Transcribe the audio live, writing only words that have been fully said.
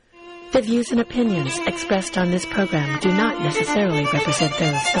The views and opinions expressed on this program do not necessarily represent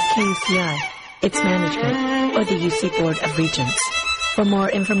those of KUCI, its management, or the UC Board of Regents. For more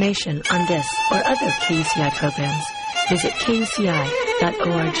information on this or other KUCI programs, visit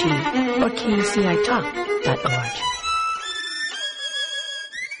kuci.org or kucitalk.org.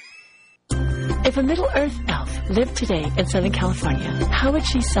 If a Middle-earth elf lived today in Southern California, how would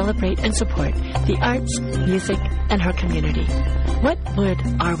she celebrate and support the arts, music, and her community? What would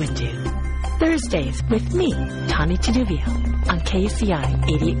Arwen do? Thursdays with me, Tani Tenuvio, on KUCI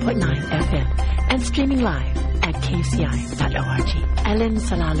 88.9 FM and streaming live at kuci.org. Ellen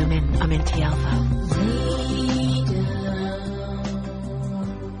Salalumin Amentialfa.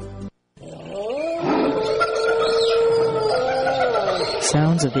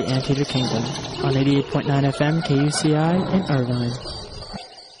 Sounds of the Anteater Kingdom on 88.9 FM KUCI in Irvine.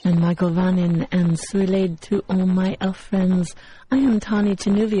 And Michael Vanin and Suilaid to all my elf friends. I am Tani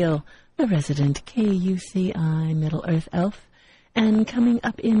Tenuvio, the resident KUCI Middle-earth elf. And coming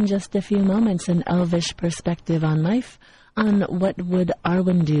up in just a few moments, an elvish perspective on life on what would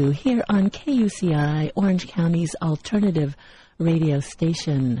Arwen do here on KUCI, Orange County's alternative radio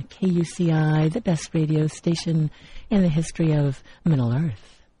station. KUCI, the best radio station in the history of Middle-earth.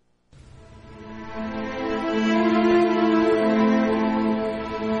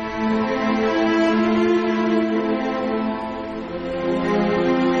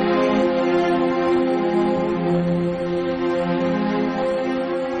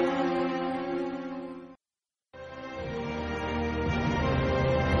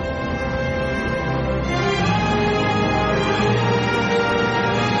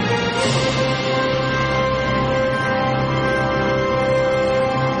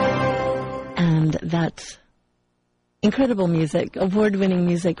 Incredible music, award-winning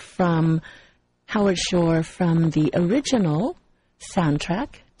music from Howard Shore from the original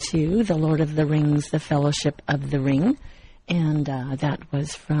soundtrack to The Lord of the Rings, The Fellowship of the Ring. And that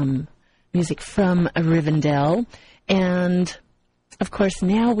was from music from Rivendell. And, of course,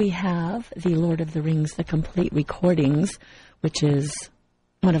 now we have The Lord of the Rings, the complete recordings, which is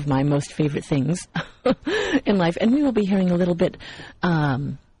one of my most favorite things in life. And we will be hearing a little bit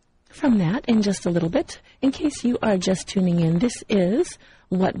from that in just a little bit. In case you are just tuning in, this is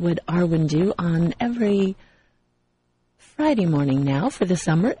What Would Arwen Do on every Friday morning now for the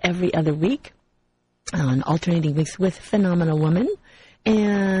summer, every other week, on alternating weeks with Phenomenal Woman.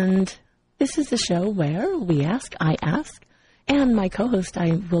 And this is the show where we ask, I ask, and my co-host,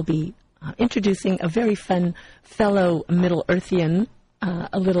 I will be introducing a very fun fellow Middle-earthian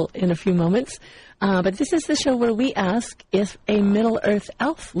a little in a few moments. But this is the show where we ask, if a Middle-earth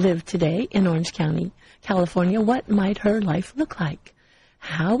elf lived today in Orange County, California, what might her life look like?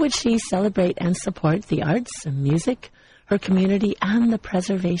 How would she celebrate and support the arts and music, her community, and the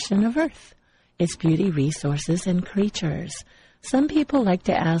preservation of Earth, its beauty, resources, and creatures? Some people like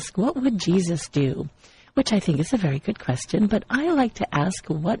to ask, what would Jesus do? Which I think is a very good question, but I like to ask,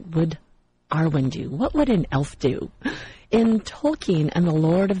 what would Arwen do? What would an elf do? In Tolkien and the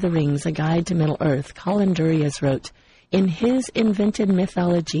Lord of the Rings, A Guide to Middle-earth, Colin Duriez wrote, in his invented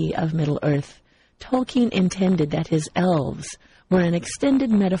mythology of Middle-earth, Tolkien intended that his elves were an extended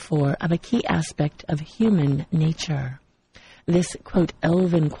metaphor of a key aspect of human nature. This, quote,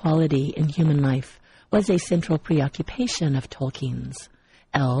 elven quality in human life was a central preoccupation of Tolkien's.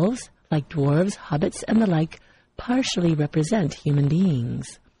 Elves, like dwarves, hobbits, and the like, partially represent human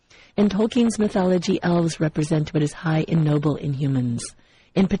beings. In Tolkien's mythology, elves represent what is high and noble in humans.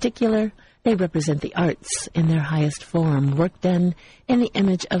 In particular, they represent the arts in their highest form, work done in the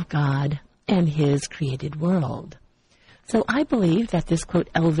image of God and His created world. So I believe that this, quote,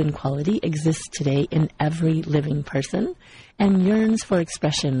 elven quality exists today in every living person and yearns for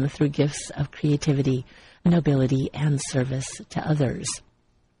expression through gifts of creativity, nobility, and service to others.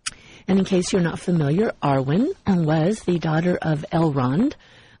 And in case you're not familiar, Arwen was the daughter of Elrond.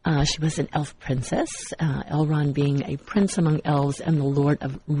 She was an elf princess, Elrond being a prince among elves and the Lord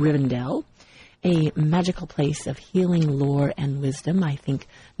of Rivendell, a magical place of healing lore and wisdom, I think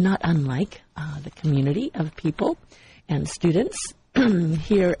not unlike the community of people and students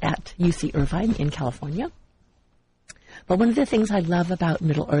here at UC Irvine in California. But one of the things I love about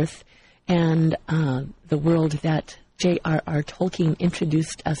Middle-earth and the world that J.R.R. Tolkien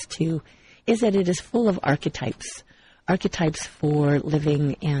introduced us to is that it is full of archetypes for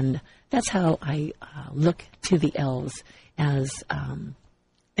living, and that's how I look to the elves as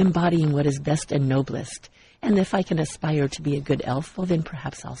embodying what is best and noblest. And if I can aspire to be a good elf, well, then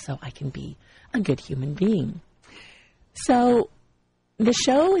perhaps also I can be a good human being. So the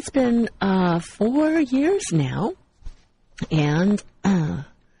show has been 4 years now, and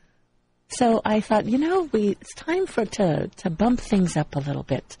so I thought, it's time to bump things up a little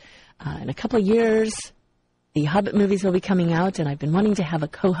bit. In a couple of years, the Hobbit movies will be coming out, and I've been wanting to have a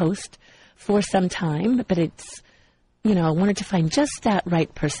co-host for some time, but it's, I wanted to find just that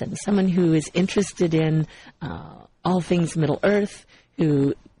right person, someone who is interested in all things Middle-earth,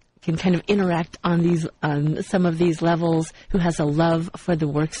 who can kind of interact on some of these levels, who has a love for the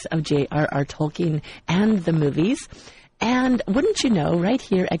works of J.R.R. Tolkien and the movies. And wouldn't you know, right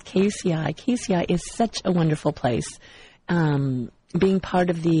here at KUCI is such a wonderful place. Being part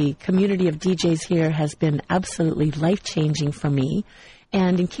of the community of DJs here has been absolutely life-changing for me.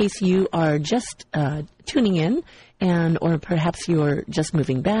 And in case you are just tuning in, or perhaps you're just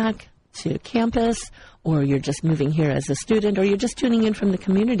moving back to campus, or you're just moving here as a student, or you're just tuning in from the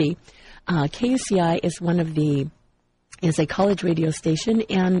community, KUCI is a college radio station,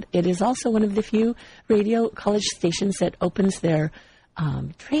 and it is also one of the few radio college stations that opens their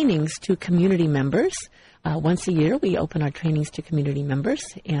trainings to community members. Once a year, we open our trainings to community members,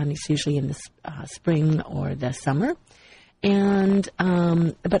 and it's usually in the spring or the summer. And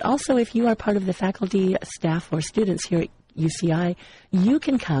but also, if you are part of the faculty, staff, or students here at UCI, you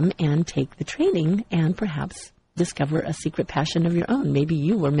can come and take the training and perhaps discover a secret passion of your own. Maybe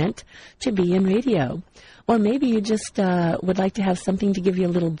you were meant to be in radio, or maybe you just would like to have something to give you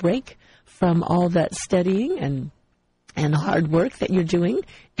a little break from all that studying and hard work that you're doing.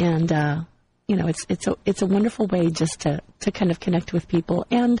 And it's a wonderful way just to kind of connect with people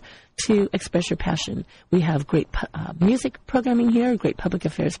and to express your passion. We have great music programming here, great public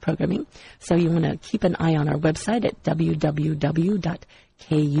affairs programming. So you want to keep an eye on our website at www.kuci.org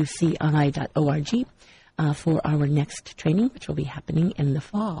for our next training, which will be happening in the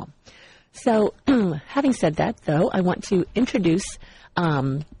fall. So having said that, though, I want to introduce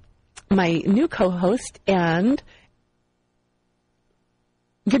my new co-host, and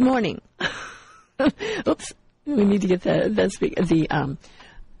good morning. Oops, we need to get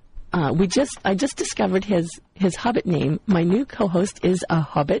I just discovered his Hobbit name. My new co-host is a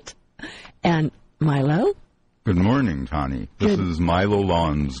Hobbit, and Milo. Good morning, Tani. This is Milo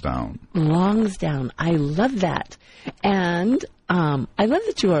Lonsdown. Longsdown. I love that, and I love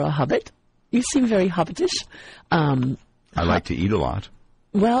that you are a Hobbit. You seem very Hobbitish. I like to eat a lot.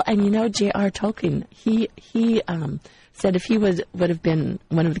 Well, and J.R. Tolkien, he said if he would have been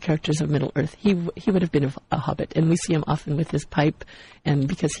one of the characters of Middle-earth, he would have been a hobbit. And we see him often with his pipe, and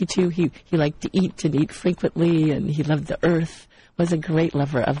because he liked to eat and eat frequently, and he loved the earth, was a great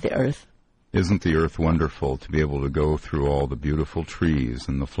lover of the earth. Isn't the earth wonderful to be able to go through all the beautiful trees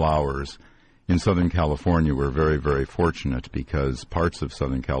and the flowers? In Southern California, we're very, very fortunate because parts of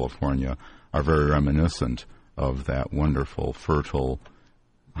Southern California are very reminiscent of that wonderful, fertile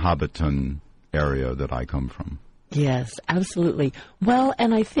Hobbiton area that I come from. Yes, absolutely. Well,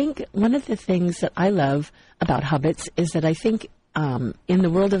 and I think one of the things that I love about hobbits is that I think in the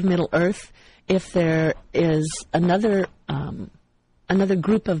world of Middle-earth, if there is another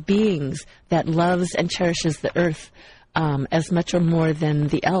group of beings that loves and cherishes the earth as much or more than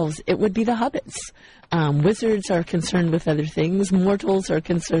the elves, it would be the hobbits. Wizards are concerned with other things. Mortals are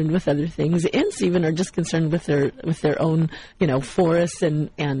concerned with other things. Ints even are just concerned with their own, forests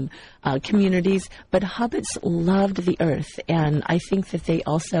and communities. But hobbits loved the earth, and I think that they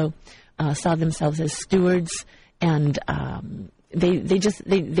also saw themselves as stewards, and they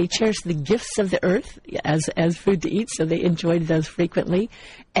cherished the gifts of the earth as food to eat, so they enjoyed those frequently.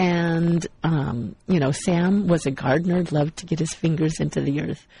 And Sam was a gardener, loved to get his fingers into the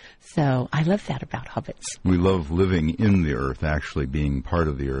earth. So I love that about hobbits. We love living in the earth. Actually, being part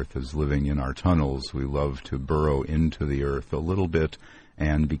of the earth is living in our tunnels. We love to burrow into the earth a little bit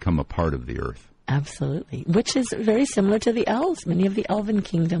and become a part of the earth. Absolutely, which is very similar to the elves. Many of the elven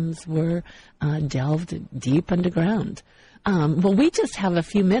kingdoms were delved deep underground. Well, we just have a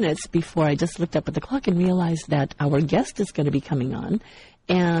few minutes before I just looked up at the clock and realized that our guest is going to be coming on.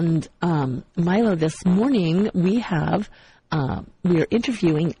 And Milo, this morning we are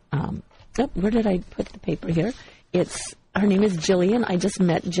interviewing. Where did I put the paper here? Her name is Jillian. I just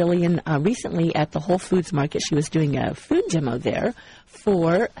met Jillian recently at the Whole Foods Market. She was doing a food demo there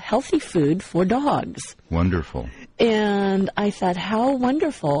for healthy food for dogs. Wonderful. And I thought, how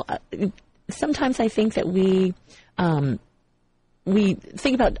wonderful. Sometimes I think that we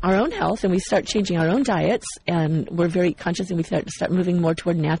think about our own health and we start changing our own diets, and we're very conscious, and we start moving more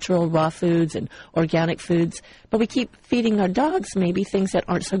toward natural raw foods and organic foods. But we keep feeding our dogs maybe things that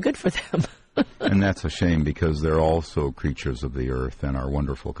aren't so good for them. And that's a shame, because they're also creatures of the earth and our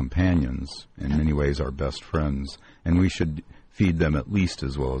wonderful companions, in many ways our best friends, and we should feed them at least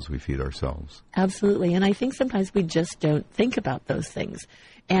as well as we feed ourselves. Absolutely, and I think sometimes we just don't think about those things.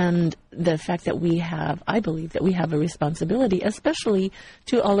 And the fact that I believe that we have a responsibility, especially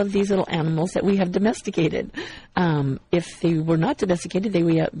to all of these little animals that we have domesticated. If they were not domesticated, they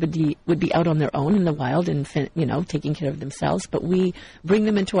would be out on their own in the wild and, taking care of themselves. But we bring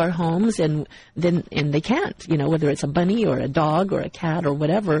them into our homes, and they can't. Whether it's a bunny or a dog or a cat or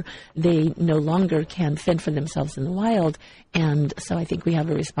whatever, they no longer can fend for themselves in the wild. And so I think we have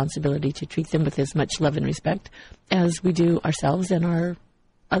a responsibility to treat them with as much love and respect as we do ourselves and our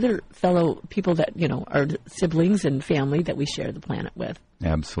other fellow people that, are siblings and family that we share the planet with.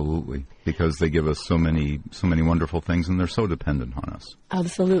 Absolutely, because they give us so many wonderful things, and they're so dependent on us.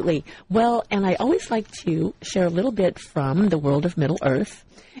 Absolutely. Well, and I always like to share a little bit from the world of Middle Earth.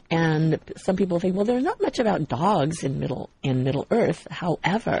 And some people think, well, there's not much about dogs in Middle Earth.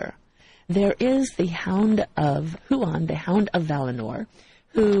 However, there is the Hound of Huan, the Hound of Valinor,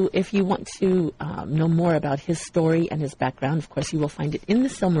 who, if you want to know more about his story and his background, of course, you will find it in the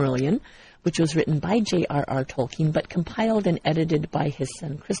Silmarillion, which was written by J.R.R. Tolkien, but compiled and edited by his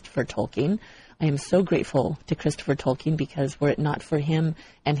son, Christopher Tolkien. I am so grateful to Christopher Tolkien, because were it not for him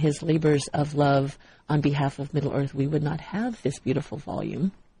and his labors of love on behalf of Middle-earth, we would not have this beautiful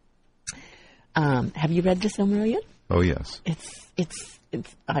volume. Have you read the Silmarillion? Oh, yes.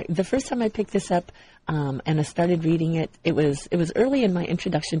 The first time I picked this up and I started reading it, it was early in my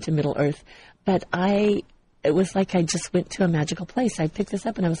introduction to Middle-earth, but it was like I just went to a magical place. I picked this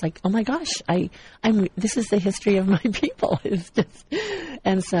up and I was like, oh my gosh, this is the history of my people.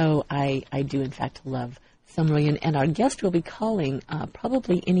 And so I do in fact love Silmarillion, and our guest will be calling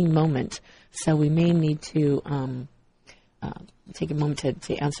probably any moment, so we may need to take a moment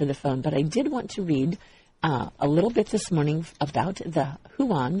to answer the phone. But I did want to read a little bit this morning about the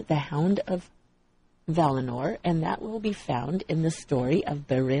Huan, the Hound of Valinor, and that will be found in the story of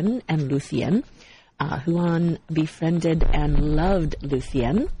Beren and Luthien. Huan befriended and loved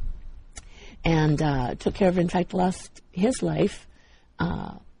Luthien, and took care of, in fact, lost his life.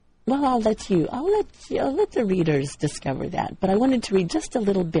 Well, I'll let the readers discover that. But I wanted to read just a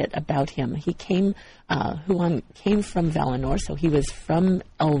little bit about him. Huan came from Valinor, so he was from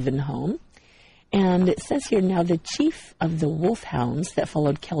Elvenhome. And it says here, now the chief of the wolfhounds that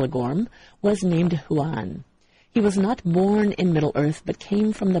followed Celegorm was named Huan. He was not born in Middle-earth, but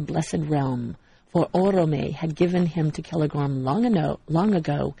came from the Blessed Realm, for Orome had given him to Celegorm long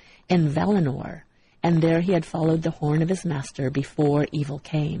ago in Valinor, and there he had followed the horn of his master before evil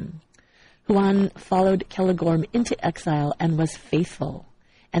came. Huan followed Celegorm into exile and was faithful,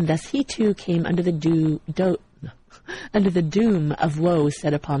 and thus he too came under the doom of woe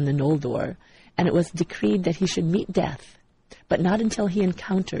set upon the Noldor, and it was decreed that he should meet death, but not until he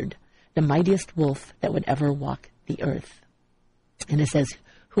encountered the mightiest wolf that would ever walk the earth. And it says,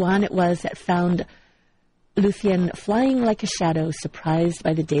 Huan it was that found Luthien flying like a shadow, surprised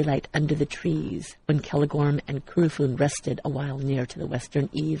by the daylight under the trees, when Celegorm and Curufund rested a while near to the western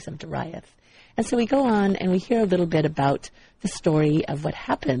eaves of Doriath. And so we go on and we hear a little bit about the story of what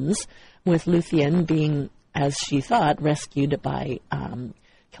happens with Luthien being, as she thought, rescued by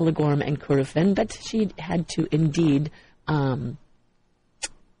Celegorm and Curufund, but she had to indeed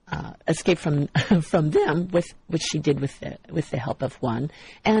escape from them, which she did with the help of Huan.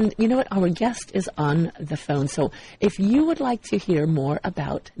 And you know what? Our guest is on the phone. So if you would like to hear more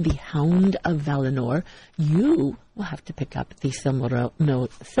about the Hound of Valinor, you will have to pick up the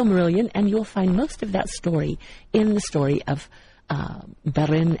Silmarillion, and you'll find most of that story in the story of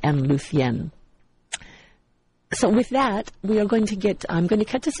Beren and Luthien. So with that, I'm going to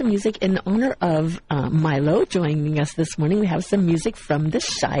cut to some music in honor of Milo joining us this morning. We have some music from the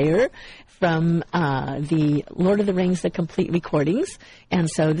Shire, from the Lord of the Rings, the complete recordings. And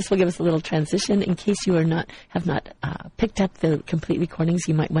so this will give us a little transition. In case you have not picked up the complete recordings,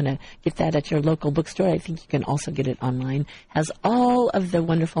 you might want to get that at your local bookstore. I think you can also get it online. Has all of the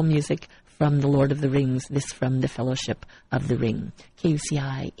wonderful music from the Lord of the Rings, this from the Fellowship of the Ring.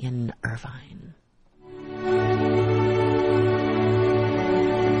 KUCI in Irvine.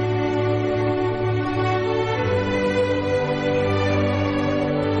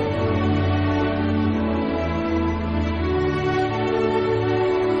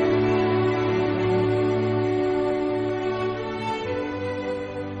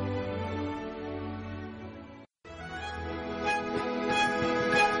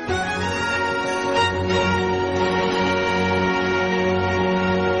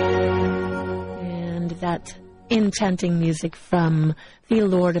 Enchanting music from the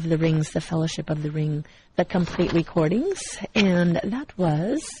Lord of the Rings, the Fellowship of the Ring, the complete recordings, and that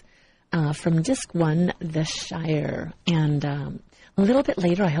was from Disc 1, The Shire. And A little bit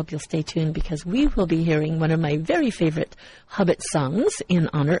later, I hope you'll stay tuned because we will be hearing one of my very favorite Hobbit songs in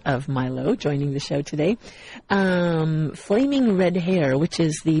honor of Milo joining the show today. Flaming Red Hair, which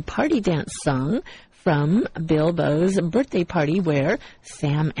is the party dance song from Bilbo's birthday party where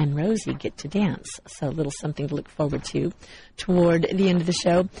Sam and Rosie get to dance. So a little something to look forward to toward the end of the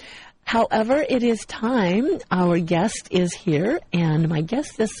show. However, it is time. Our guest is here, and our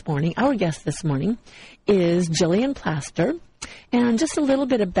guest this morning is Jillian Plaster. And just a little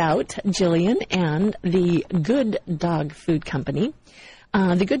bit about Jillian and the Good Dog Food Company.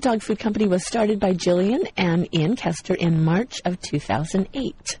 The Good Dog Food Company was started by Jillian and Ian Kester in March of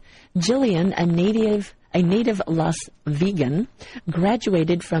 2008. Jillian, a native Las Vegan,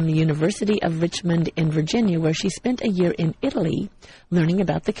 graduated from the University of Richmond in Virginia, where she spent a year in Italy learning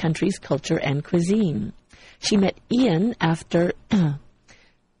about the country's culture and cuisine. She met Ian afterwards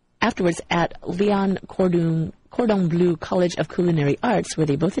at Leon Cordon Bleu College of Culinary Arts, where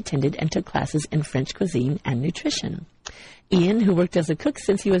they both attended and took classes in French cuisine and nutrition. Ian, who worked as a cook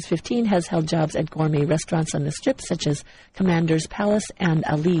since he was 15, has held jobs at gourmet restaurants on the Strip, such as Commander's Palace and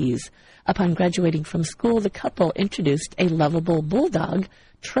Ali's. Upon graduating from school, the couple introduced a lovable bulldog,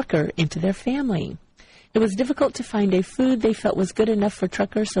 Trucker, into their family. It was difficult to find a food they felt was good enough for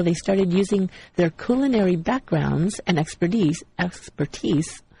Trucker, so they started using their culinary backgrounds and expertise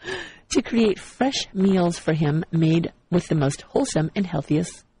to create fresh meals for him made with the most wholesome and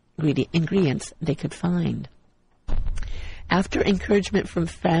healthiest ingredients they could find. After encouragement from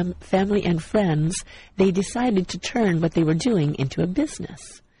family and friends, they decided to turn what they were doing into a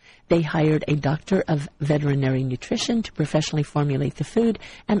business. They hired a doctor of veterinary nutrition to professionally formulate the food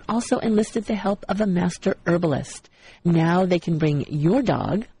and also enlisted the help of a master herbalist. Now they can bring your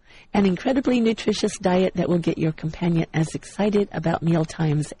dog an incredibly nutritious diet that will get your companion as excited about meal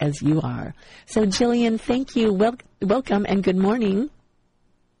times as you are. So, Jillian, thank you. Welcome and good morning.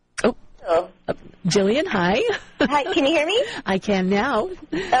 Oh, hello. Jillian, hi. Hi, can you hear me? I can now.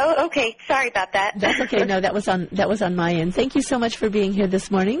 Oh, okay. Sorry about that. That's okay. No, that was on my end. Thank you so much for being here this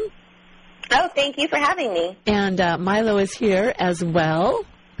morning. Oh, thank you for having me. And Milo is here as well.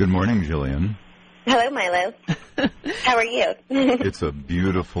 Good morning, Jillian. Hello, Milo. How are you? It's a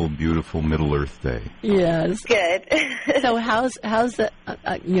beautiful, beautiful Middle Earth day. Yes. Good. So how's the,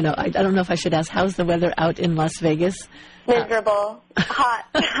 I don't know if I should ask, how's the weather out in Las Vegas? Miserable. Hot.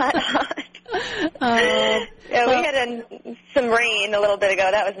 We had some rain a little bit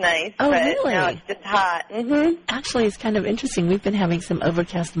ago. That was nice. Oh, but really? now it's just hot. Mm-hmm. Actually, it's kind of interesting. We've been having some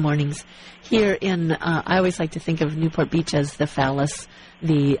overcast mornings here in, I always like to think of Newport Beach as the phallus,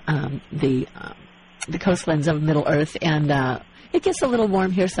 the coastlands of Middle Earth, and it gets a little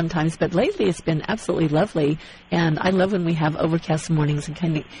warm here sometimes, but lately it's been absolutely lovely, and I love when we have overcast mornings and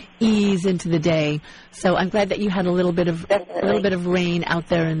kind of ease into the day. So I'm glad that you had a little bit of rain out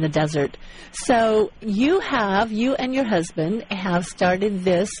there in the desert. So you and your husband have started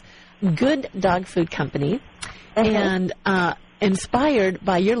this Good Dog Food Company, and inspired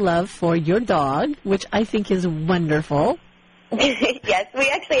by your love for your dog, which I think is wonderful. Yes, we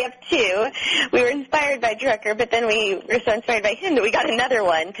actually have two. We were inspired by Trucker, but then we were so inspired by him that we got another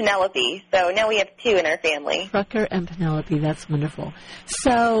one, Penelope. So now we have two in our family. Trucker and Penelope, that's wonderful.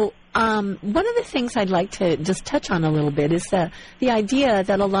 So one of the things I'd like to just touch on a little bit is the idea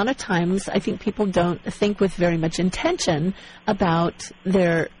that a lot of times I think people don't think with very much intention about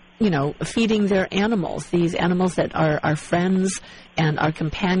their feeding their animals, these animals that are our friends and our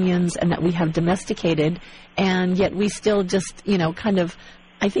companions and that we have domesticated, and yet we still just,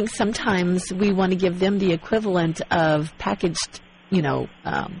 I think sometimes we want to give them the equivalent of packaged,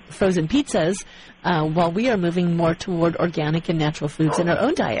 frozen pizzas, while we are moving more toward organic and natural foods in our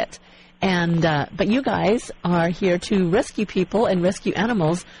own diet. And but you guys are here to rescue people and rescue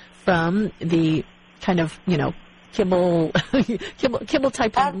animals from the kind of, kibble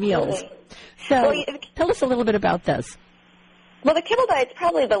type of meals. So tell us a little bit about this. Well, the kibble diet's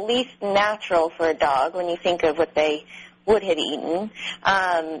probably the least natural for a dog when you think of what they would have eaten.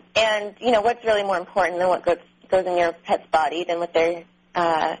 And, what's really more important than what goes in your pet's body than what they're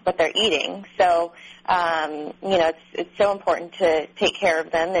eating. So, it's so important to take care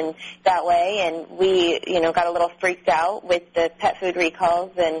of them in that way. And we, got a little freaked out with the pet food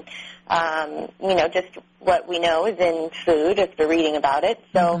recalls and, just what we know is in food after reading about it.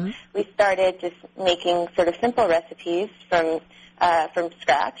 So we started just making sort of simple recipes from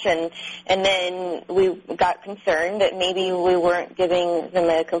scratch, and then we got concerned that maybe we weren't giving them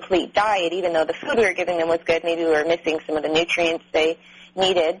a complete diet, even though the food we were giving them was good. Maybe we were missing some of the nutrients they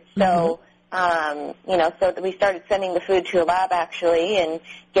needed. So, so we started sending the food to a lab actually, and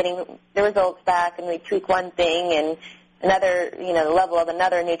getting the results back, and we tweak one thing, and another, the level of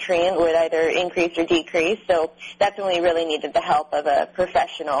another nutrient would either increase or decrease. So that's when we really needed the help of a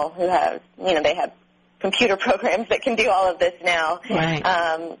professional who has, they have computer programs that can do all of this now.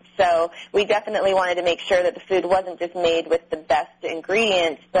 Right. So we definitely wanted to make sure that the food wasn't just made with the best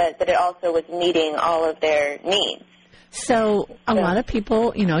ingredients, but that it also was meeting all of their needs. So a lot of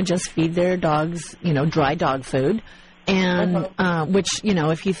people, just feed their dogs, dry dog food. And which,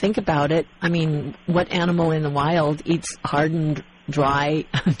 if you think about it, I mean, what animal in the wild eats hardened, dry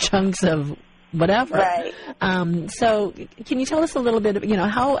chunks of whatever? Right. So can you tell us a little bit of,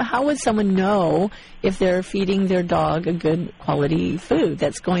 how would someone know if they're feeding their dog a good quality food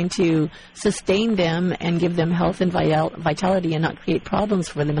that's going to sustain them and give them health and vitality and not create problems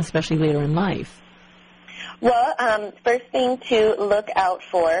for them, especially later in life? Well, first thing to look out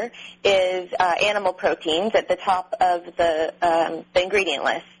for is animal proteins at the top of the ingredient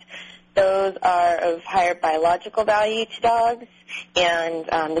list. Those are of higher biological value to dogs,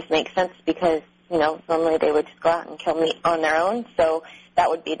 and this makes sense because, normally they would just go out and kill meat on their own, so that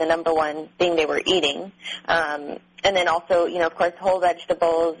would be the number one thing they were eating. And then also, of course, whole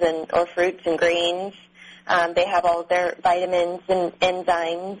vegetables or fruits and grains. They have all of their vitamins and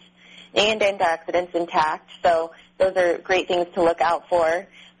enzymes and antioxidants intact, so those are great things to look out for.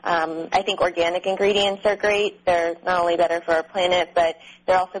 I think organic ingredients are great. They're not only better for our planet, but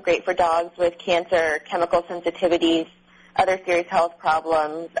they're also great for dogs with cancer, chemical sensitivities, other serious health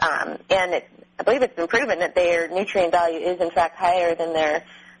problems, and I believe it's been proven that their nutrient value is, in fact, higher than their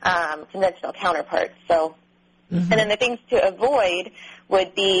conventional counterparts. So, and then the things to avoid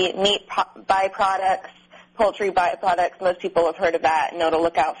would be meat byproducts, poultry byproducts. Most people have heard of that and know to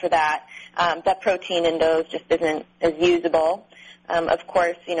look out for that. That protein in those just isn't as usable. Of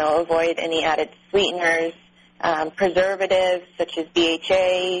course, avoid any added sweeteners, preservatives such as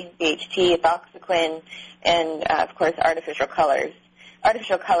BHA, BHT, ethoxyquin, and, of course, artificial colors.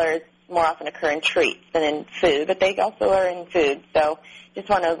 Artificial colors more often occur in treats than in food, but they also are in food. So just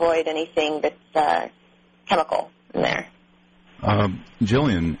want to avoid anything that's chemical in there.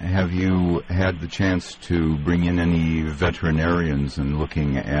 Jillian, have you had the chance to bring in any veterinarians in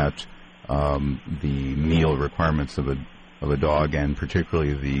looking at the meal requirements of a dog, and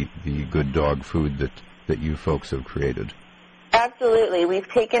particularly the good dog food that you folks have created? Absolutely. We've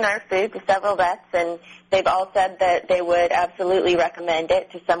taken our food to several vets, and they've all said that they would absolutely recommend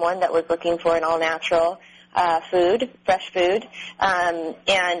it to someone that was looking for an all-natural food, fresh food.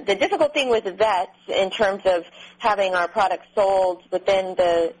 And the difficult thing with the vets in terms of having our products sold within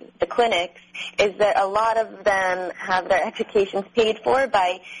the clinics is that a lot of them have their educations paid for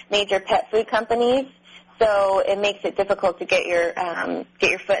by major pet food companies. So it makes it difficult to get your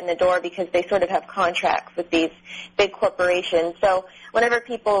foot in the door because they sort of have contracts with these big corporations. So whenever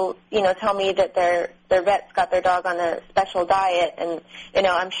people, tell me that their vet's got their dog on a special diet, and,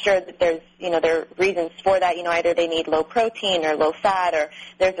 I'm sure that there's, there are reasons for that. Either they need low protein or low fat, or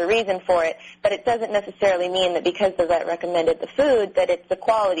there's a reason for it. But it doesn't necessarily mean that because the vet recommended the food that it's the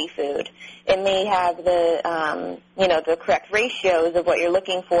quality food. It may have the, the correct ratios of what you're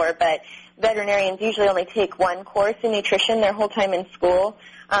looking for, but veterinarians usually only take one course in nutrition their whole time in school,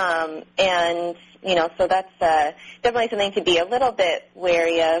 and so that's definitely something to be a little bit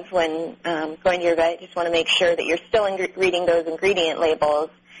wary of when going to your vet. Just want to make sure that you're still reading those ingredient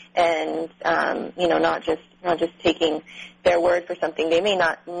labels, and not just taking their word for something they may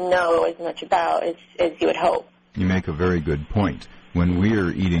not know as much about as you would hope. You make a very good point. When we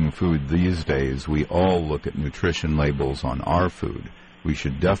are eating food these days, we all look at nutrition labels on our food. We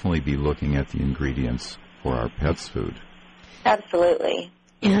should definitely be looking at the ingredients for our pets' food. Absolutely.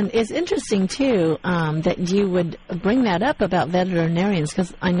 And it's interesting, too, that you would bring that up about veterinarians,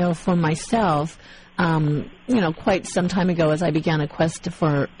 because I know for myself, quite some time ago as I began a quest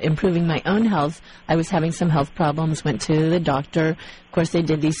for improving my own health, I was having some health problems, went to the doctor. Of course, they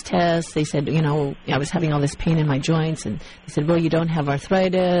did these tests. They said, I was having all this pain in my joints, and they said, well, you don't have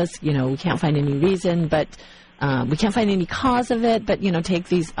arthritis. We can't find any reason, but we can't find any cause of it, but, take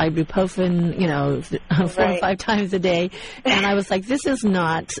these ibuprofen, 4 or 5 times a day. And I was like, this is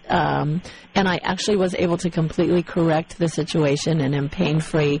not, and I actually was able to completely correct the situation and am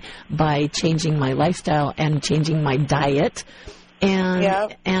pain-free by changing my lifestyle and changing my diet.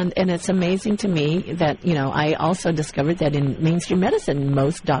 And it's amazing to me that, I also discovered that in mainstream medicine,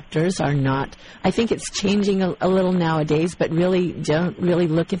 most doctors are not, I think it's changing a little nowadays, but really don't really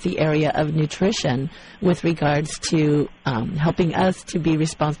look at the area of nutrition with regards to helping us to be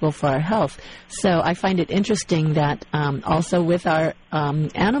responsible for our health. So I find it interesting that also with our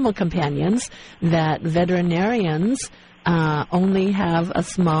animal companions, that veterinarians only have a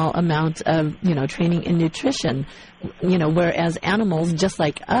small amount of, training in nutrition, whereas animals, just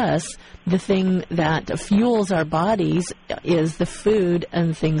like us, the thing that fuels our bodies is the food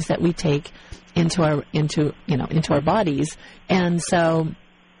and things that we take into our bodies. And so,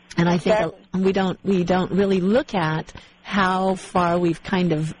 and I think we don't really look at how far we've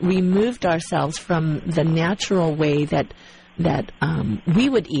kind of removed ourselves from the natural way that we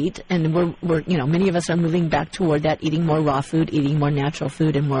would eat, and we're many of us are moving back toward that, eating more raw food, eating more natural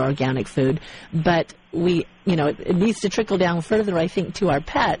food and more organic food. But it needs to trickle down further, I think, to our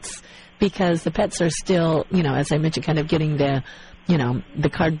pets, because the pets are still, as I mentioned, kind of getting the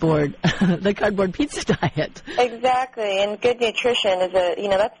cardboard the cardboard pizza diet. Exactly, and good nutrition is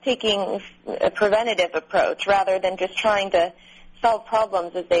that's taking a preventative approach rather than just trying to solve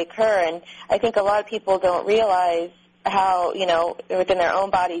problems as they occur. And I think a lot of people don't realize how, within their own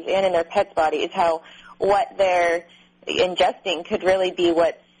bodies and in their pets' bodies, how what they're ingesting could really be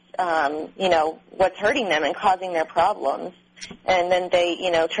what's hurting them and causing their problems. And then they,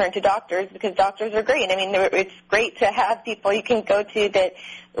 turn to doctors because doctors are great. I mean, it's great to have people you can go to that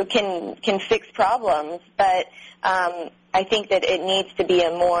can fix problems, but I think that it needs to be a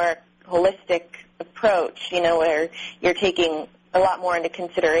more holistic approach, where you're taking a lot more into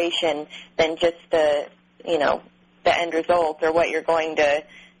consideration than just the end result or what you're going to,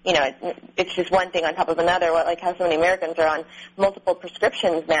 it's just one thing on top of another, like how so many Americans are on multiple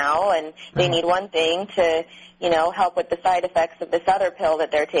prescriptions now, and they need one thing to, help with the side effects of this other pill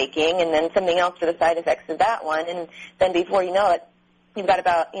that they're taking, and then something else for the side effects of that one, and then before you know it, you've got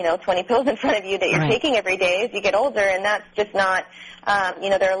about, 20 pills in front of you that you're taking every day as you get older, and that's just not,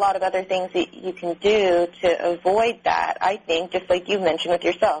 there are a lot of other things that you can do to avoid that, I think, just like you mentioned with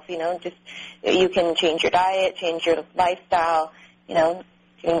yourself, just you can change your diet, change your lifestyle,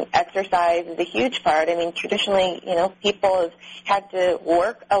 exercise is a huge part. I mean, traditionally, people have had to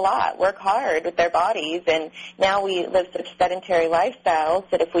work a lot, work hard with their bodies, and now we live such sedentary lifestyles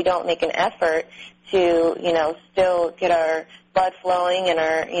that if we don't make an effort to, still get our blood flowing and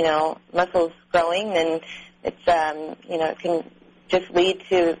our, muscles growing, then it's, it can just lead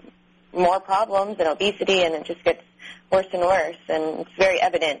to more problems and obesity, and it just gets worse and worse. And it's very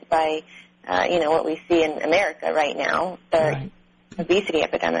evident by, what we see in America right now, the obesity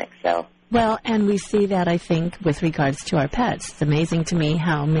epidemic. So. Well, and we see that, I think, with regards to our pets. It's amazing to me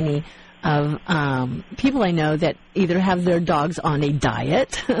how many of people I know that either have their dogs on a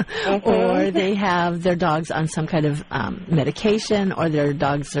diet or they have their dogs on some kind of medication, or their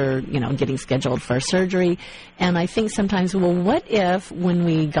dogs are, getting scheduled for surgery. And I think sometimes, well, what if when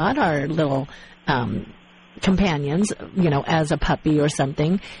we got our little companions, as a puppy or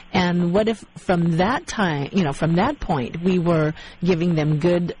something, and what if from that time, from that point, we were giving them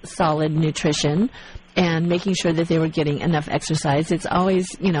good, solid nutrition and making sure that they were getting enough exercise. It's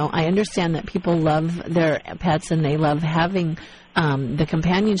always, I understand that people love their pets and they love having the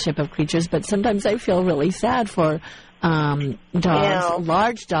companionship of creatures, but sometimes I feel really sad for dogs,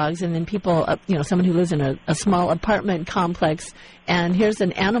 large dogs, and then people, someone who lives in a small apartment complex, and here's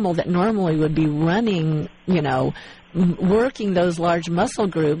an animal that normally would be running, working those large muscle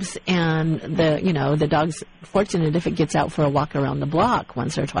groups, and the dog's fortunate if it gets out for a walk around the block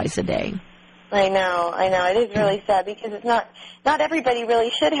once or twice a day. I know. It is really sad because it's not everybody really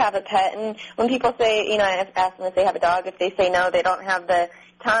should have a pet. And when people say, I ask them if they have a dog, if they say no, they don't have the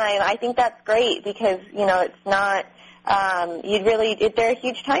time, I think that's great because, it's not, they're a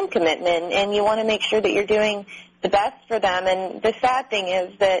huge time commitment, and you want to make sure that you're doing the best for them. And the sad thing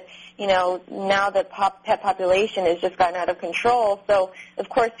is that, now the pet population has just gotten out of control. So, of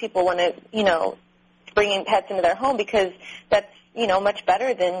course, people want to, bring in pets into their home because that's, much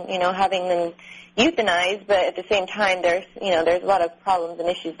better than, having them euthanized. But at the same time, there's a lot of problems and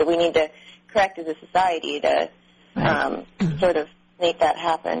issues that we need to correct as a society to sort of make that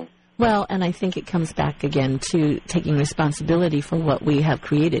happen. Well, and I think it comes back again to taking responsibility for what we have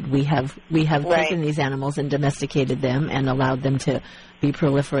created. We have taken these animals and domesticated them and allowed them to be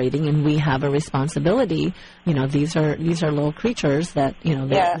proliferating, and we have a responsibility. These are little creatures that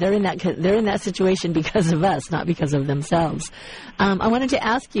they're in that situation because of us, not because of themselves. I wanted to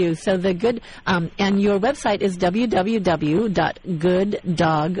ask you, so and your website is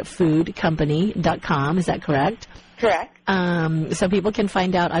www.gooddogfoodcompany.com. Is that correct? Correct. So people can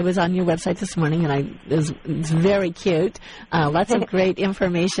find out. I was on your website this morning, and it's very cute. Lots of great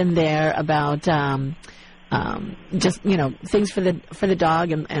information there about just things for the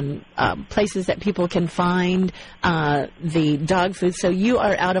dog and places that people can find the dog food. So you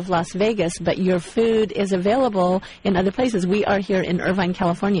are out of Las Vegas, but your food is available in other places. We are here in Irvine,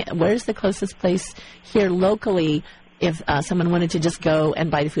 California. Where's the closest place here locally if someone wanted to just go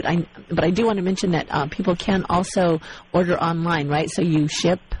and buy the food. But I do want to mention that people can also order online, right? So you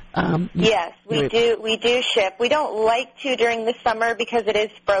ship. Yes, we do. We do ship. We don't like to during the summer because it is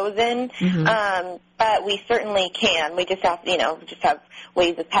frozen, but we certainly can. We just have, have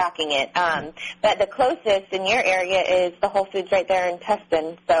ways of packing it. But the closest in your area is the Whole Foods right there in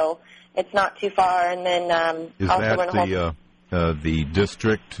Tustin, so it's not too far. And then is also that the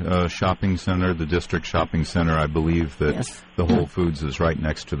district shopping center? The district shopping center, I believe that the Whole Foods is right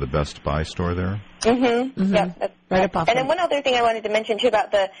next to the Best Buy store there. Yep, that's right. And then one other thing I wanted to mention, too,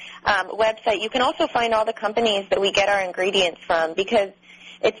 about the website, you can also find all the companies that we get our ingredients from, because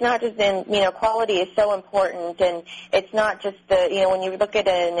it's not just quality is so important, and it's not just when you look at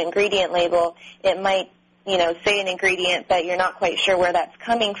an ingredient label, it might say an ingredient that you're not quite sure where that's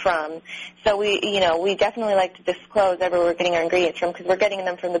coming from. So we definitely like to disclose everywhere we're getting our ingredients from, because we're getting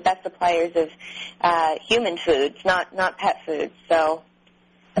them from the best suppliers of human foods, not pet foods. So.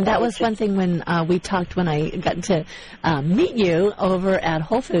 And that was one thing when we talked, when I got to meet you over at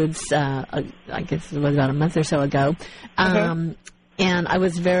Whole Foods, I guess it was about a month or so ago. And I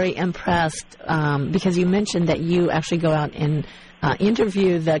was very impressed because you mentioned that you actually go out and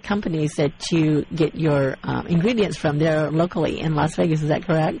interview the companies that you get your ingredients from there locally in Las Vegas. Is that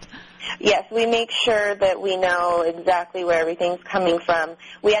correct? Yes, we make sure that we know exactly where everything's coming from.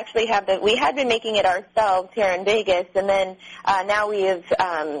 We actually we had been making it ourselves here in Vegas, and then now we have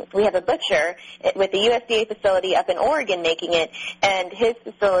a butcher with the USDA facility up in Oregon making it, and his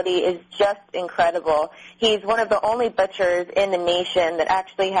facility is just incredible. He's one of the only butchers in the nation that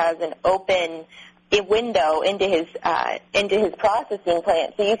actually has an open window into his processing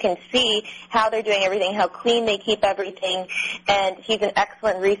plant, so you can see how they're doing everything, how clean they keep everything. And he's an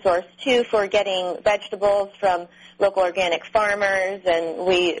excellent resource too for getting vegetables from local organic farmers. And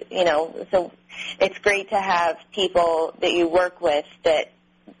so it's great to have people that you work with that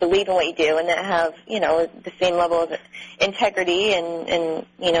believe in what you do and that have the same level of integrity and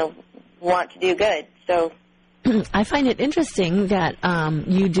want to do good. So. I find it interesting that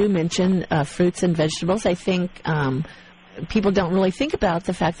you do mention fruits and vegetables. I think people don't really think about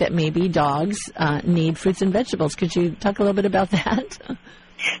the fact that maybe dogs need fruits and vegetables. Could you talk a little bit about that?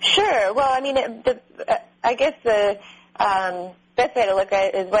 Sure. Well, I mean, I guess the best way to look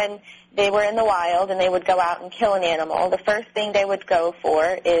at it is when they were in the wild and they would go out and kill an animal, the first thing they would go for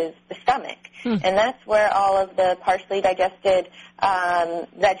is the stomach. And that's where all of the partially digested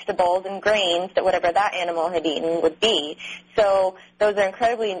vegetables and grains that whatever that animal had eaten would be. So those are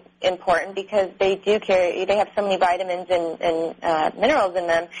incredibly important because they have so many vitamins and minerals in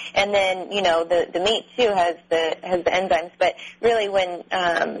them. And then, the meat too has the enzymes. But really when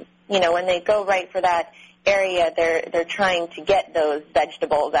they go right for that area, they're trying to get those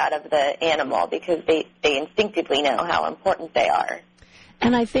vegetables out of the animal because they instinctively know how important they are.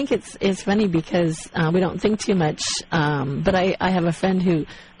 And I think it's funny because we don't think too much, but I have a friend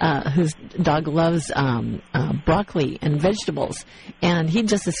whose dog loves broccoli and vegetables, and he'd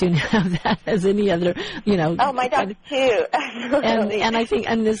just as soon have that as any other, Oh, my dog too. and I think,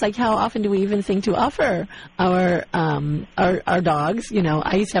 and it's like, how often do we even think to offer our dogs?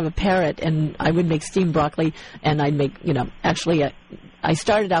 I used to have a parrot, and I would make steamed broccoli, and I'd make, I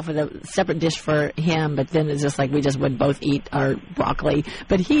started off with a separate dish for him, but then it's just like we just would both eat our broccoli.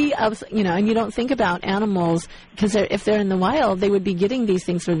 But he, and you don't think about animals because if they're in the wild, they would be getting these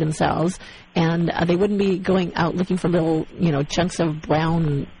things for themselves, and they wouldn't be going out looking for little, chunks of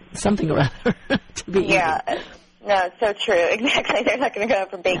brown something or other to be eaten. Yeah. No, it's so true. Exactly. They're not going to go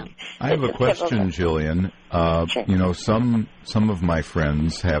out for baked. Yeah. I have a question, Jillian. Sure. Some of my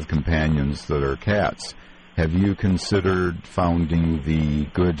friends have companions that are cats. Have you considered founding the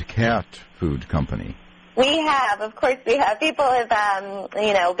Good Cat Food Company? We have, of course we have. People have,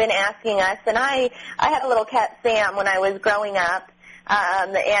 been asking us, and I had a little cat, Sam, when I was growing up,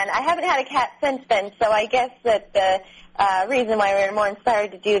 and I haven't had a cat since then, so I guess that the reason why we're more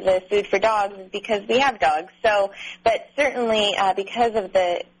inspired to do the food for dogs is because we have dogs. So, but certainly because of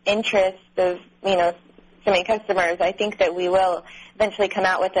the interest of, so many customers, I think that we will eventually come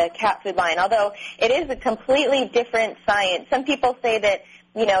out with a cat food line, although it is a completely different science. Some people say that,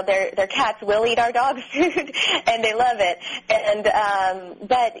 their cats will eat our dog food, and they love it. And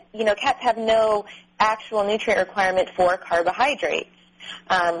but, cats have no actual nutrient requirement for carbohydrates,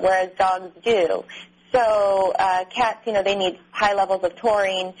 whereas dogs do. So cats, they need high levels of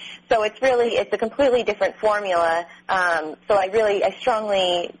taurine. So it's a completely different formula. So I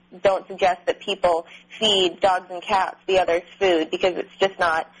strongly don't suggest that people feed dogs and cats the other's food because it's just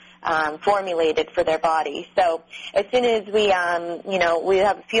not formulated for their body. So as soon as we have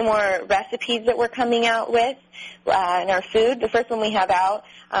a few more recipes that we're coming out with in our food. The first one we have out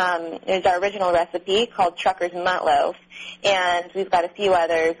is our original recipe called Trucker's Mutt Loaf, and we've got a few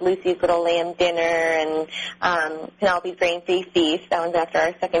others, Lucy's Little Lamb Dinner and Penelope's Grain-Free Feast. That one's after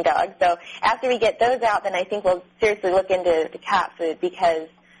our second dog. So after we get those out, then I think we'll seriously look into the cat food, because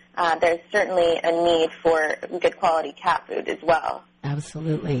there's certainly a need for good quality cat food as well.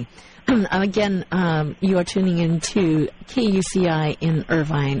 Absolutely. Again, you are tuning into KUCI in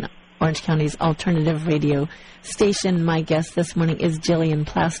Irvine, Orange County's alternative radio station. My guest this morning is Jillian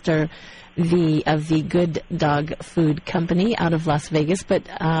Plaster, of the Good Dog Food Company out of Las Vegas. But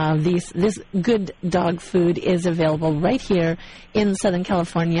this Good Dog Food is available right here in Southern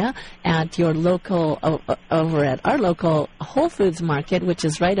California at your local, over at our local Whole Foods Market, which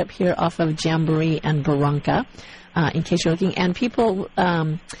is right up here off of Jamboree and Barranca. In case you're looking. And people,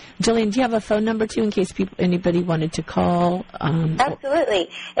 Jillian, do you have a phone number, too, in case anybody wanted to call? Absolutely.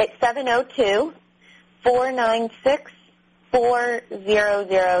 It's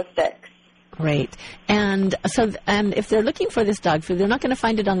 702-496-4006. Great. And if they're looking for this dog food, they're not going to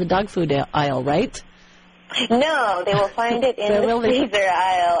find it on the dog food aisle, right? No, they will find it in the freezer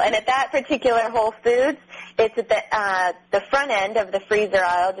aisle. And at that particular Whole Foods, it's at the front end of the freezer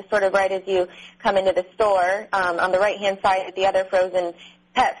aisle, just sort of right as you come into the store. On the right-hand side is the other frozen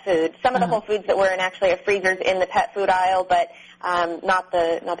pet food. Some of the Whole Foods that we're in actually have freezers in the pet food aisle, but not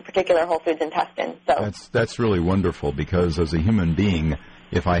the particular Whole Foods in Tustin. So that's really wonderful, because as a human being,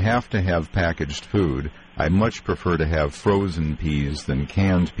 if I have to have packaged food, I much prefer to have frozen peas than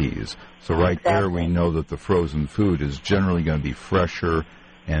canned peas. So right there we know that the frozen food is generally going to be fresher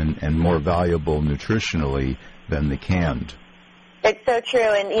and more valuable nutritionally than the canned. It's so true.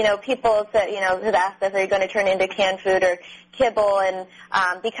 And, people have asked us, are you going to turn into canned food or kibble? And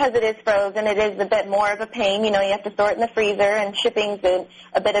because it is frozen, it is a bit more of a pain. You have to store it in the freezer, and shipping's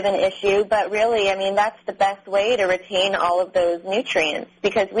a bit of an issue. But really, that's the best way to retain all of those nutrients,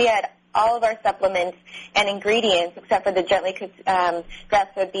 because we had all of our supplements and ingredients, except for the gently cooked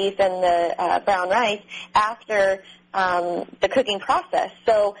grass-fed beef and the brown rice, after the cooking process.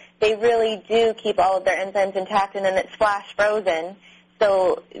 So they really do keep all of their enzymes intact, and then it's flash frozen.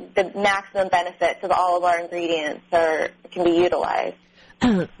 So the maximum benefits of all of our ingredients can be utilized.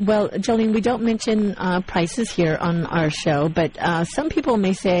 Well, Jolene, we don't mention prices here on our show, but some people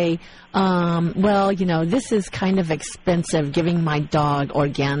may say, this is kind of expensive, giving my dog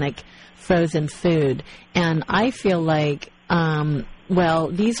organic frozen food. And I feel like,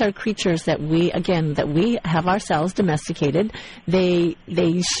 these are creatures that we have ourselves domesticated. They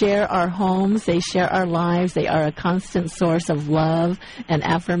share our homes, they share our lives, they are a constant source of love and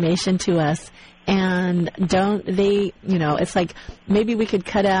affirmation to us. And it's like maybe we could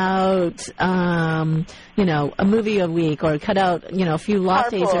cut out, a movie a week, or cut out, a few lattes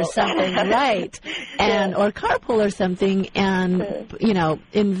carpool. Or something, right? And, or carpool or something, and,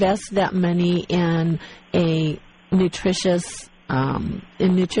 invest that money in a nutritious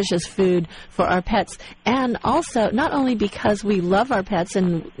food for our pets. And also, not only because we love our pets,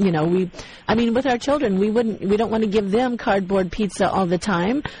 and with our children, we don't want to give them cardboard pizza all the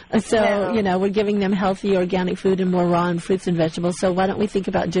time. So we're giving them healthy organic food and more raw and fruits and vegetables. So why don't we think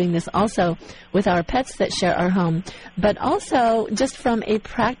about doing this also with our pets that share our home? But also, just from a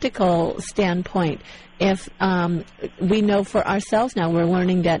practical standpoint, if we know for ourselves now, we're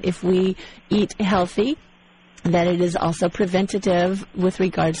learning that if we eat healthy, that it is also preventative with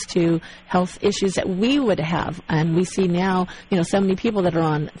regards to health issues that we would have. And we see now, so many people that are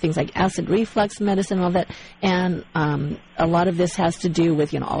on things like acid reflux medicine and all that. And a lot of this has to do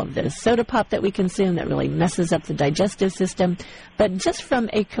with, all of the soda pop that we consume that really messes up the digestive system. But just from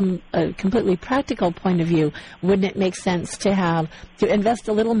a completely practical point of view, wouldn't it make sense to invest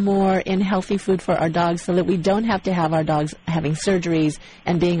a little more in healthy food for our dogs, so that we don't have to have our dogs having surgeries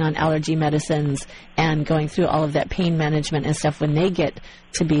and being on allergy medicines and going through all of that pain management and stuff when they get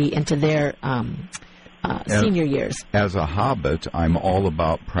to be into their senior years? As a hobbit, I'm all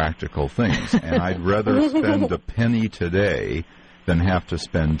about practical things, and I'd rather spend a penny today than have to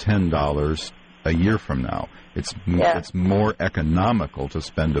spend $10 a year from now. It's more economical to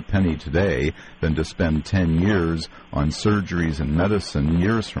spend a penny today than to spend 10 years on surgeries and medicine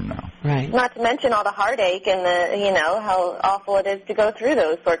years from now. Right. Not to mention all the heartache and how awful it is to go through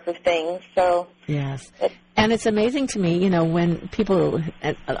those sorts of things. So yes. And it's amazing to me, when people,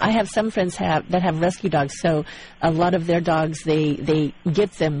 I have some friends that have rescue dogs, so a lot of their dogs, they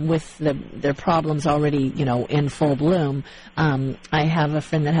get them with their problems already, in full bloom. I have a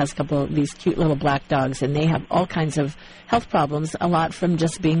friend that has a couple of these cute little black dogs, and they have have all kinds of health problems, a lot from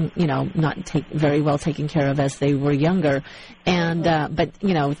just being, not very well taken care of as they were younger. And, but,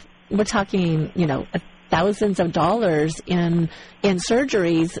 we're talking, thousands of dollars in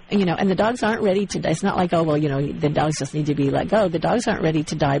surgeries, and the dogs aren't ready to die. It's not like, the dogs just need to be let go. The dogs aren't ready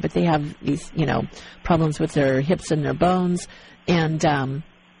to die, but they have these, problems with their hips and their bones. And,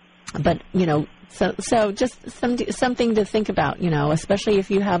 so just something to think about, especially if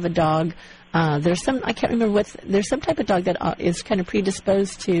you have a dog. There's some some type of dog that is kind of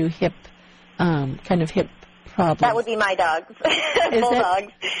predisposed to hip problems. That would be my dogs,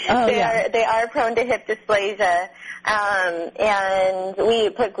 bulldogs. Oh, They are prone to hip dysplasia, and we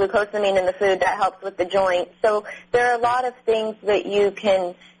put glucosamine in the food that helps with the joints. So there are a lot of things that you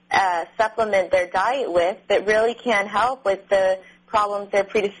can supplement their diet with that really can help with the problems they're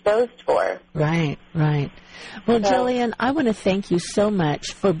predisposed for. Right. Well, Jillian, I want to thank you so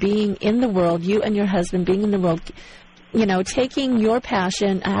much for being in the world, you and your husband being in the world, taking your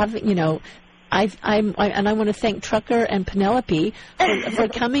passion, I want to thank Trucker and Penelope for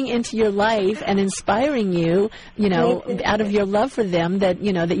coming into your life and inspiring you, out of your love for them, that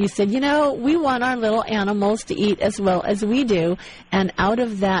you said, we want our little animals to eat as well as we do. And out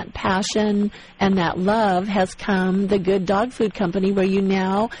of that passion and that love has come the Good Dog Food Company, where you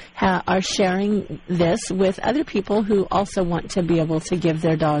now are sharing this with other people who also want to be able to give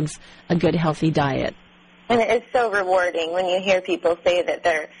their dogs a good, healthy diet. And it is so rewarding when you hear people say that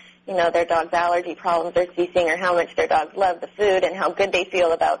their dog's allergy problems are ceasing, or how much their dogs love the food and how good they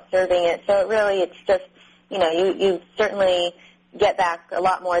feel about serving it. So it's just, you certainly get back a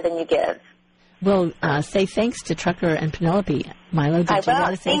lot more than you give. Well, say thanks to Trucker and Penelope. Milo, did you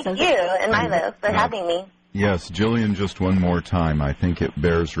want to say something? Thank you and Milo for having me. Yes, Jillian, just one more time. I think it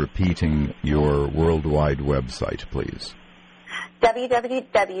bears repeating your worldwide website, please.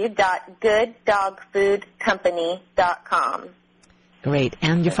 www.gooddogfoodcompany.com. Great.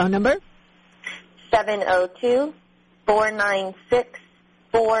 And your phone number?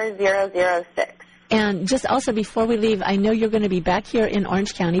 702-496-4006. And just also before we leave, I know you're going to be back here in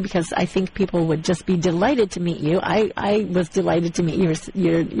Orange County, because I think people would just be delighted to meet you. I was delighted to meet you.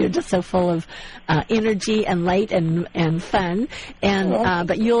 You're just so full of energy and light and fun. And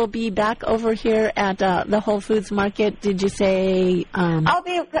but you'll be back over here at the Whole Foods Market. Did you say? I'll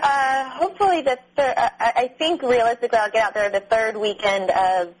be hopefully I think realistically I'll get out there the third weekend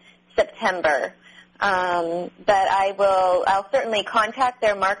of September. But I'll certainly contact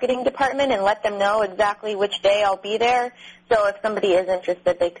their marketing department and let them know exactly which day I'll be there. So if somebody is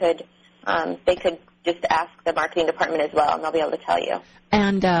interested, they could just ask the marketing department as well, and they'll be able to tell you.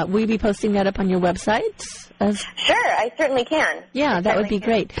 And will you be posting that up on your website? Sure, I certainly can. Yeah, that would be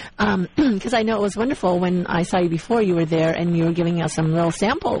great. Because I know it was wonderful when I saw you before you were there and you were giving us some little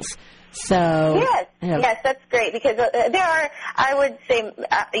samples. So yes, that's great, because there are, I would say,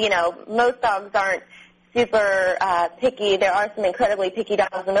 most dogs aren't super picky. There are some incredibly picky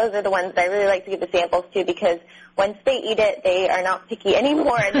dogs, and those are the ones that I really like to give the samples to, because once they eat it, they are not picky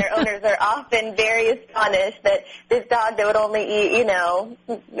anymore, and their owners are often very astonished that this dog that would only eat,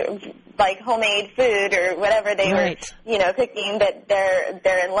 like homemade food or whatever they were, cooking, that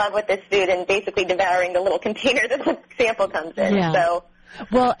they're in love with this food and basically devouring the little container that the sample comes in. Yeah. So.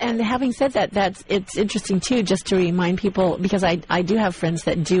 Well, and having said that, it's interesting, too, just to remind people, because I do have friends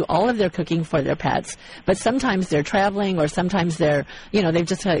that do all of their cooking for their pets, but sometimes they're traveling, or sometimes they've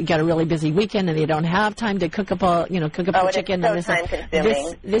just got a really busy weekend and they don't have time to cook up the chicken. It's so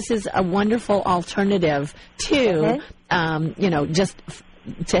time-consuming. This is a wonderful alternative to, just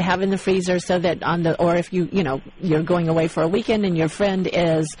to have in the freezer, so that or if you're going away for a weekend and your friend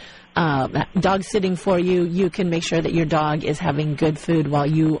is dog sitting for you, you can make sure that your dog is having good food while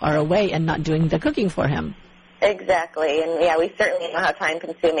you are away and not doing the cooking for him. Exactly, and we certainly know how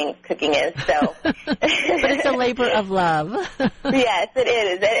time-consuming cooking is. So, but it's a labor of love. Yes, it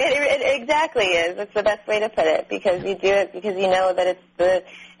is. It exactly is. It's the best way to put it, because you do it because you know that it's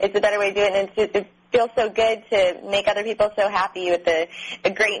the better way to do it, and it feels so good to make other people so happy with a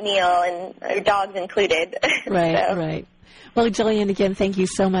great meal, and dogs included. Right, right. Well, Jillian, again, thank you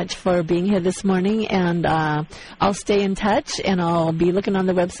so much for being here this morning, and I'll stay in touch, and I'll be looking on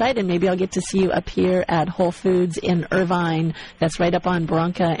the website, and maybe I'll get to see you up here at Whole Foods in Irvine. That's right up on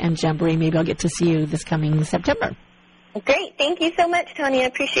Bronca and Jamboree. Maybe I'll get to see you this coming September. Great. Thank you so much, Tony. I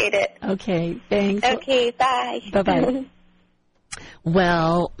appreciate it. Okay, thanks. Okay, bye. Bye-bye.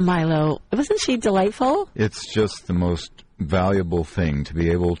 Well, Milo, wasn't she delightful? It's just the most valuable thing to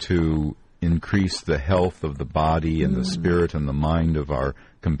be able to increase the health of the body and the spirit and the mind of our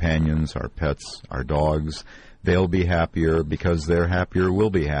companions, our pets, our dogs. They'll be happier. Because they're happier, we'll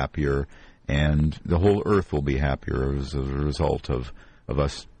be happier. and the whole earth will be happier as a result of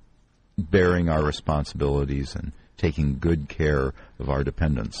us bearing our responsibilities and taking good care of our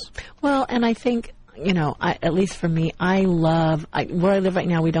dependents. Well, and I think, at least for me, where I live right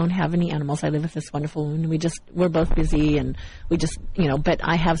now, we don't have any animals. I live with this wonderful woman. We're both busy, and we just, but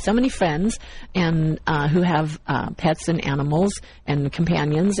I have so many friends and who have pets and animals and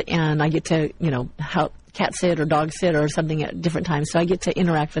companions, and I get to, help cat sit or dog sit or something at different times. So I get to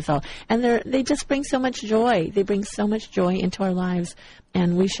interact with all. And they just bring so much joy. They bring so much joy into our lives.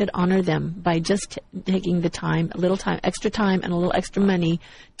 And we should honor them by just taking the time, a little time, extra time, and a little extra money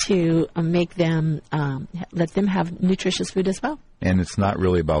to make them, let them have nutritious food as well. And it's not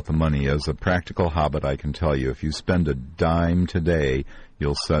really about the money. As a practical hobbit, I can tell you, if you spend a dime today,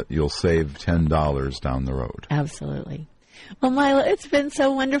 you'll save $10 down the road. Absolutely. Well, Milo, it's been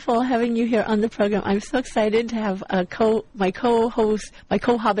so wonderful having you here on the program. I'm so excited to have my co-host,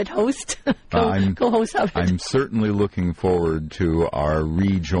 co-host. I'm certainly looking forward to our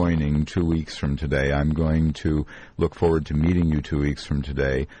rejoining 2 weeks from today. I'm going to look forward to meeting you 2 weeks from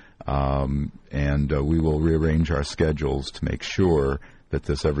today, and we will rearrange our schedules to make sure that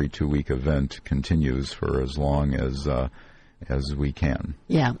this every 2-week event continues for as long as we can.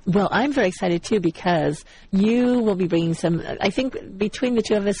 Yeah. Well, I'm very excited, too, because you will be bringing I think between the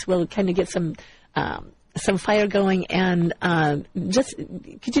two of us, we'll kind of get some fire going, and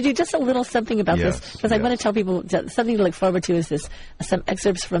could you do just a little something about this? Because I want to tell people something to look forward to is some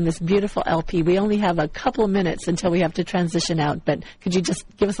excerpts from this beautiful LP. We only have a couple of minutes until we have to transition out, but could you just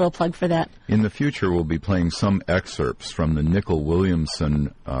give us a little plug for that? In the future, we'll be playing some excerpts from the Nicol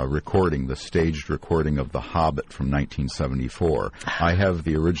Williamson recording, the staged recording of The Hobbit from 1974. I have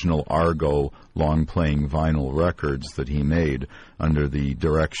the original Argo long-playing vinyl records that he made under the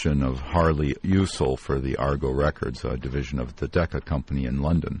direction of Harley Usel for the Argo Records, a division of the Decca Company in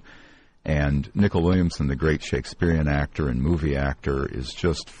London. And Nicol Williamson, the great Shakespearean actor and movie actor, is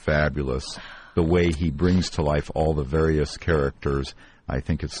just fabulous. The way he brings to life all the various characters, I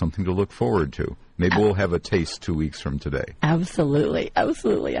think it's something to look forward to. Maybe we'll have a taste 2 weeks from today. Absolutely.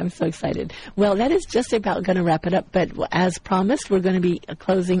 Absolutely. I'm so excited. Well, that is just about going to wrap it up. But as promised, we're going to be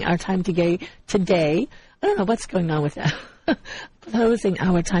closing our time today. I don't know what's going on with that. Closing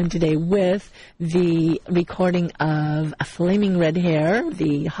our time today with the recording of Flaming Red Hair,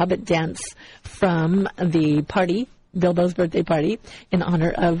 the Hobbit dance from the party, Bilbo's birthday party, in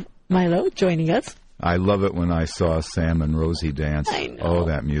honor of Milo joining us. I love it when I saw Sam and Rosie dance. I know. Oh,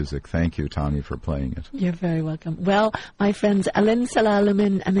 that music. Thank you, Tommy, for playing it. You're very welcome. Well, my friends, Alin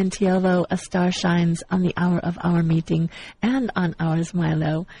Salalumin Amentielvo, a star shines on the hour of our meeting and on ours,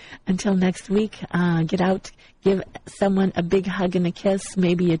 Milo. Until next week, get out, give someone a big hug and a kiss,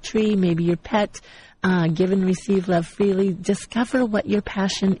 maybe a tree, maybe your pet. Give and receive love freely. Discover what your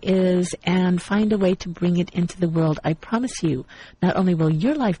passion is and find a way to bring it into the world. I promise you, not only will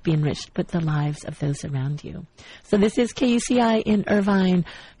your life be enriched, but the lives of those around you. So this is KUCI in Irvine,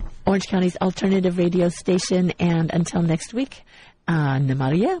 Orange County's alternative radio station. And until next week,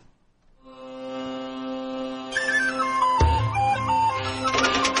 Namaria.